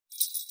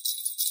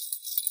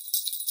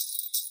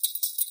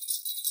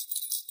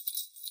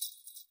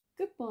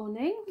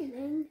morning.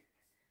 Morning.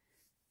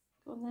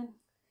 Go on then.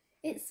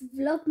 It's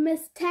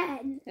Vlogmas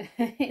 10.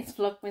 It's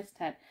Vlogmas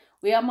 10.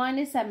 We are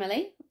minus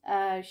Emily.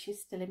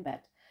 She's still in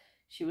bed.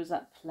 She was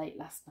up late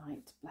last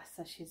night. Bless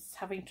her. She's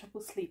having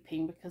trouble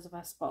sleeping because of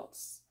her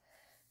spots.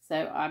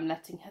 So I'm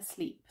letting her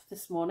sleep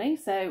this morning.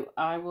 So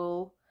I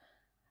will,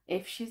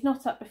 if she's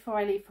not up before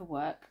I leave for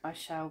work, I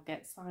shall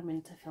get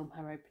Simon to film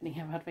her opening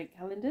her advent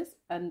calendars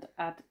and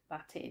add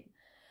that in.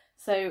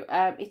 So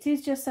it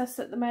is just us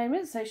at the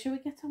moment. So shall we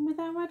get on with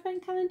our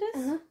advent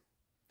calendars?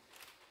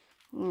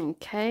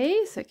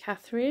 Okay, so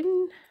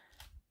Catherine.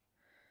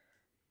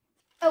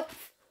 Oh,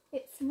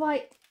 it's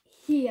right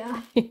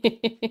here.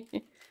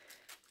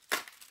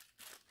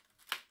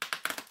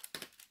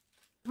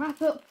 Wrap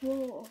up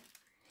wall.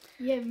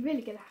 Yeah, I'm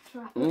really gonna have to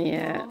wrap up.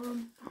 Yeah.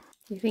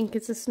 You think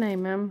it's a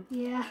snowman?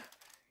 Yeah,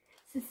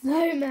 it's a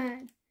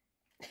snowman.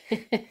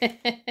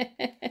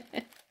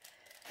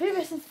 Who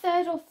is the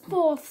third or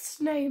fourth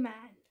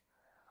snowman?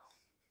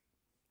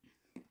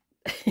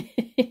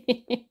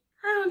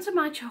 On to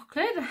my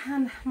chocolate,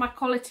 and my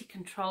quality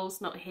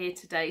control's not here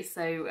today,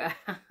 so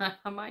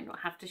I might not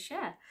have to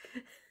share.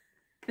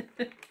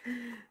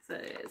 So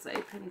it's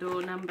open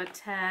door number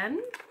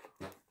 10.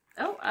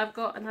 Oh, I've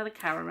got another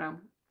caramel.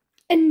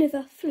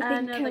 Another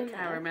flipping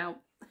caramel.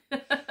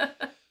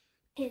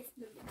 Here's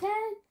number 10,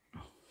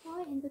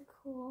 right in the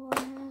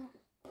corner.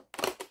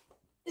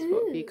 So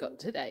what have you got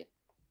today?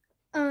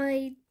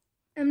 I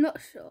am not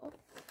sure.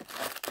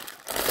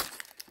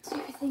 So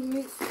everything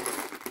moves.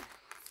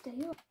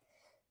 Stay up.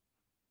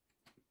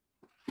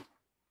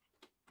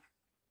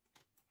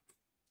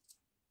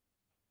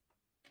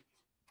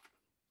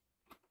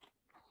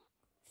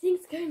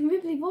 Things going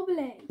wibbly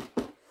wobbly.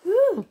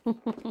 Woo.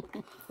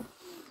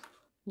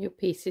 Your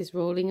piece is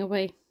rolling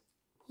away.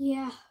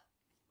 Yeah.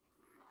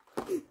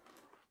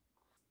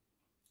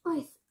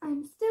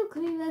 I'm still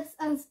clueless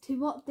as to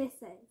what this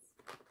is.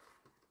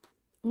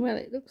 Well,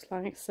 it looks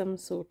like some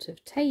sort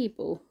of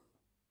table.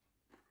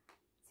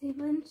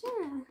 Table and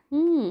chair.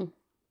 Hmm.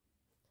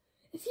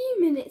 A few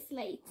minutes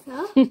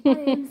later,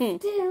 I am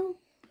still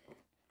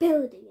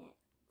building it.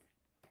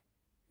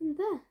 And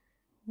there.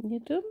 You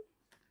done?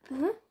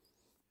 Uh-huh.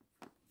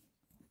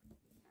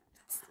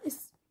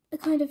 It's a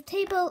kind of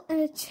table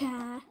and a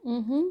chair.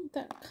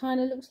 That kind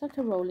of looks like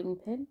a rolling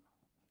pin.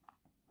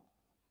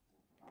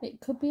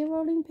 It could be a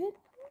rolling pin.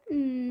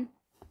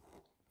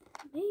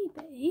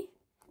 Maybe.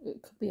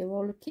 It could be a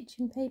roll of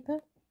kitchen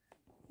paper.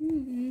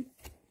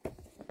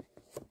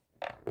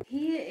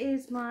 Here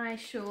is my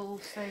shawl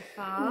so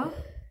far.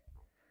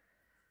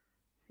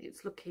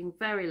 It's looking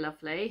very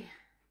lovely.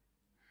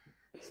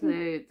 So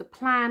the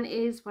plan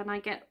is when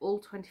I get all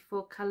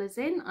 24 colours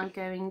in, I'm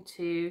going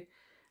to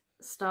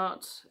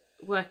start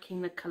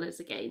working the colours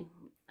again.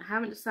 I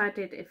haven't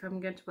decided if I'm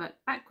going to work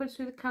backwards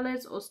through the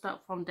colours or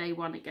start from day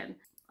one again.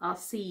 I'll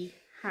see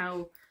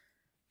how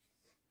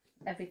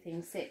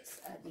everything sits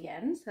at the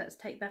end. So let's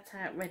take that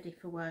out ready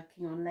for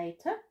working on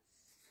later.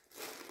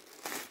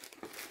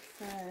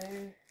 So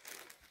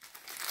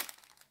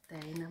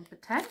day number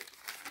 10.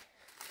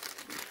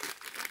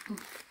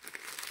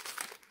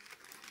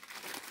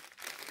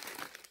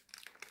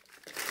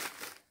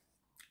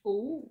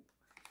 Oh,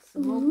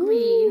 some more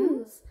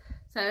greens.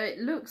 So it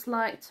looks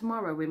like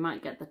tomorrow we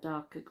might get the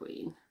darker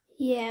green.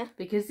 Yeah.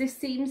 Because this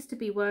seems to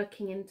be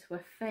working into a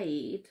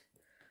fade.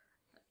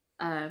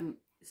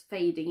 It's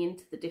fading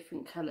into the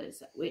different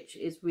colours, which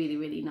is really,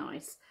 really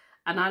nice.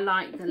 And I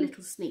like the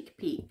little sneak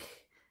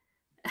peek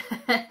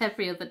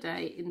every other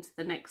day into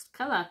the next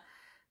colour.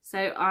 So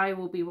I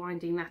will be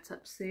winding that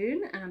up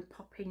soon and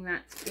popping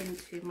that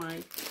into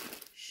my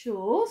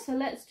shawl. So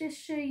let's just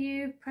show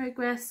you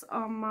progress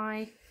on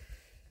my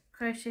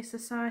Crochet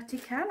Society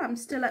Cal. I'm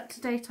still up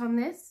to date on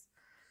this.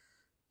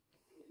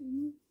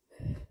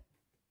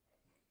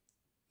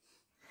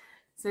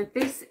 So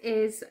this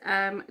is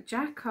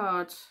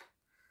jacquard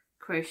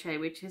crochet,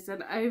 which is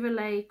an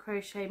overlay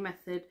crochet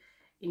method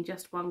in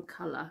just one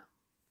colour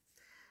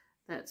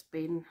that's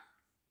been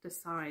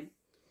decided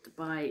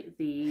by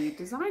the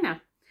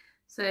designer.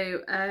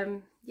 So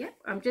yeah,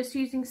 I'm just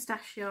using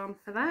stash yarn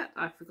for that.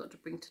 I forgot to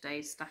bring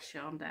today's stash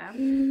yarn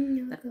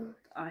down that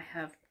I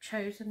have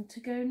chosen to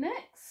go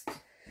next.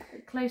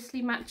 It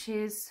closely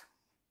matches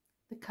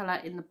the colour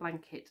in the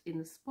blanket in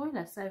the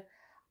spoiler. So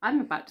I'm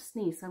about to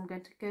sneeze, so I'm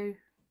going to go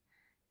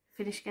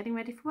finish getting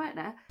ready for work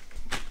now.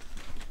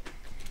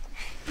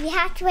 We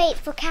have to wait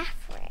for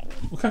Catherine.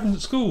 Well, Catherine's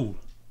at school.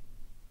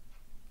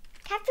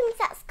 Catherine's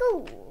at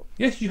school?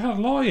 Yes, you have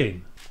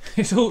lying.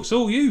 It's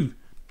all you.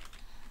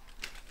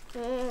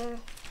 So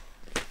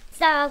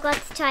I've got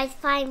to try to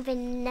find the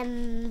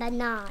number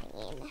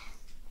 9.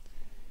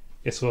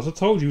 Yes, well, as I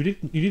told you,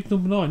 you did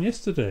number 9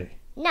 yesterday.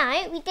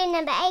 No, we did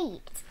number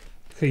 8.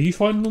 Okay, you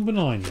find number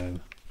 9 then.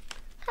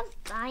 I'll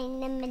find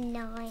number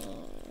 9.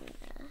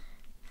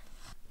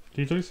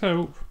 Do you need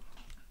help?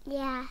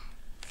 Yeah.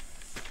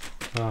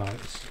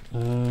 Right.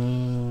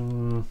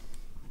 Well,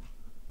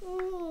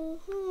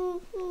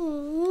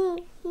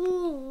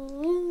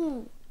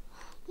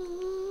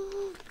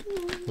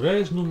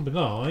 there's number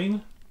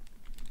 9.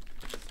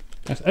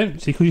 That's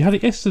empty because you had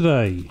it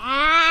yesterday.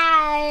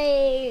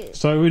 Ow!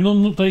 So we're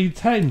on day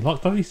 10,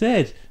 like Daddy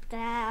said.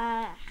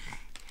 Duh.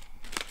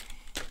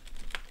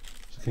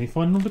 So can you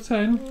find number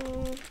 10?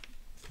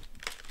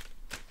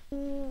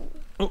 Mm.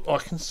 Oh, I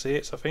can see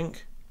it, I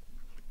think.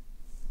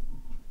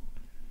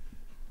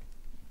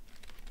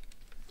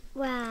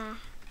 Where?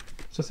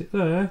 So that's it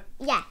there.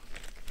 Yeah.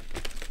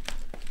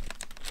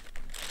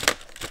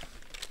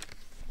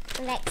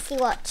 Let's see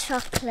what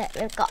chocolate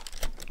we've got.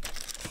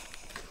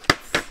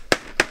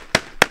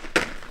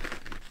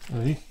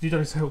 Oh, you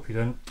don't to help you,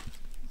 don't?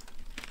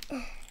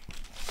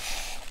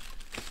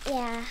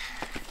 Yeah.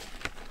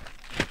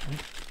 I'm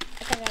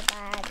gonna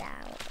buy it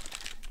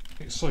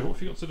out. So, what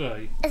have you got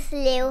today? A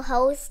little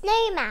whole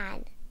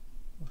snowman.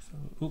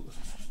 Oh,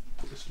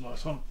 put this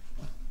light on.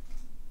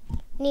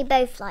 Need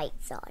both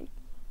lights on.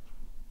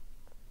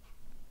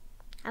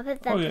 I'll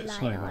put the Oh yeah, light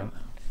snowman. on.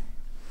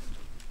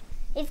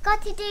 We've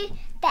got to do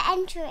the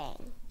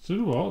entering.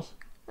 So what?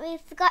 We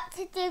forgot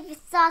to do the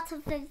start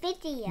of the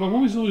video. Well,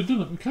 Mummy's already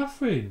done it with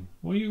Katherine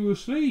while you were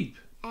asleep.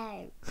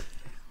 Oh.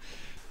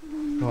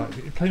 Right,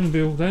 get your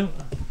Playmobil then.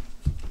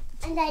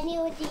 And then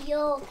you will do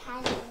your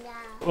candy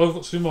now. Oh, I've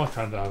got to do my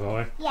calendar, have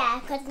I? Yeah,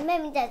 because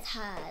Mummy does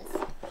hers.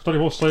 Daddy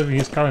was saving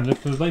his calendar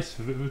because later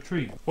for a bit of a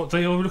treat. What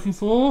day are we looking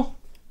for?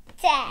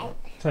 10.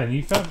 10.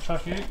 You found the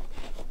packet?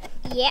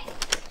 Yep.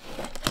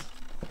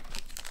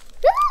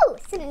 Ooh,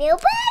 some little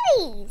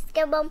birdies.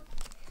 Come on.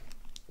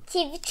 To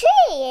the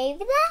tree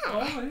over there.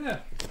 Oh, yeah.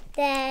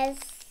 There's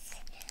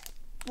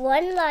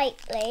one light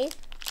blue,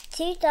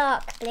 two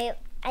dark blue,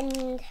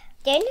 and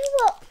don't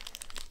know what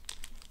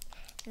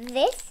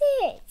this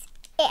is.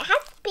 It has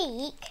a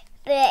beak,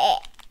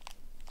 but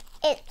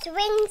its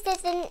wings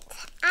isn't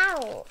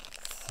out.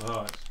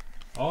 Right.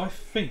 I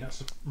think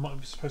that's might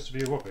be supposed to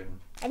be a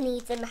robin. I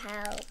need some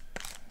help.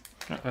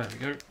 Oh, there we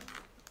go.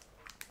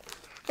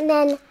 And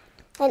then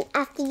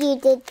after you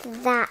did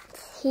that,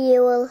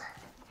 you will...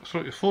 So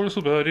your 4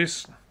 little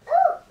birdies.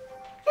 Oh,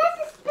 there's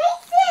a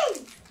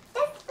spaces!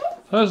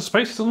 There's a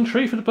spaces on the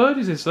tree for the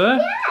birdies, is there?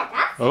 Yeah,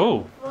 that's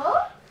Oh, cool.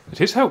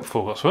 it is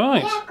helpful, that's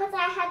right. Yeah, because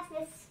I had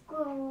the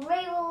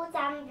squirrels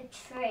and the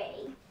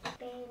tree.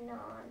 Banana.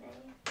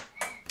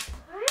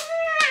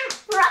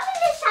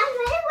 Robin is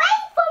running away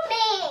from me!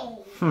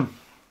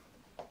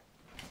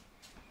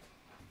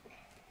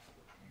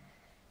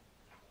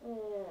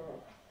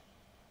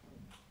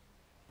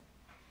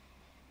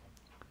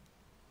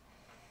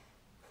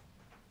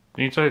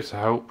 You need Dave to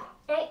help.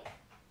 Nope.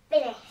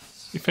 Finish.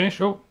 You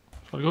finished? Oh,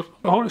 very good.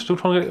 Oh, it's still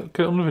trying to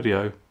get on the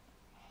video.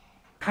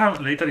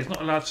 Apparently, Daddy's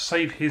not allowed to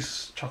save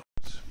his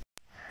chocolates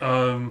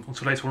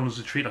until later on as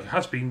a treat, like he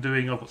has been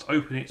doing. I've got to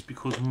open it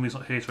because Mummy's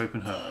not here to open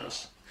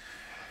hers.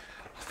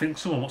 I think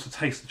someone wants to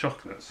taste the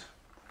chocolate.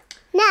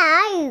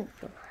 No.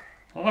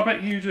 Well, I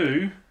bet you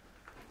do.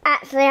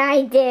 Actually,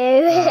 I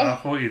do. I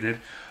thought you did.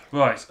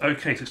 Right,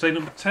 okay, so it's day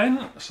number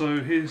 10. So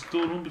here's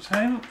door number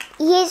 10.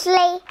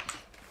 Usually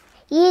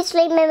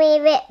Mummy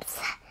rips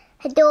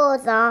her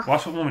doors off. Well,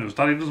 that's what Mummy does.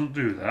 Daddy doesn't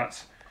do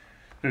that.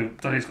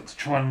 Daddy's got to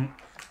try and...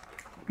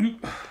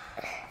 Oop.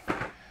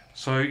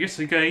 So, yes,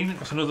 again,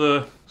 got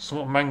another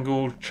sort of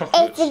mangled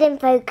chocolate. It didn't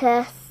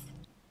focus.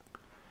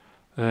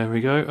 There we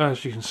go.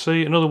 As you can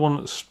see, another one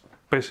that's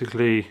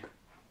basically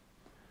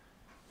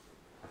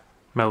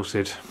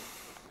melted.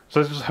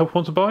 So does this help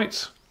one to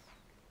bite?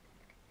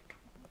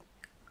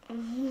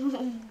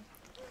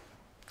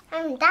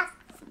 That's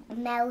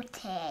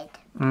melted.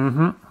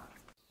 Mm-hmm.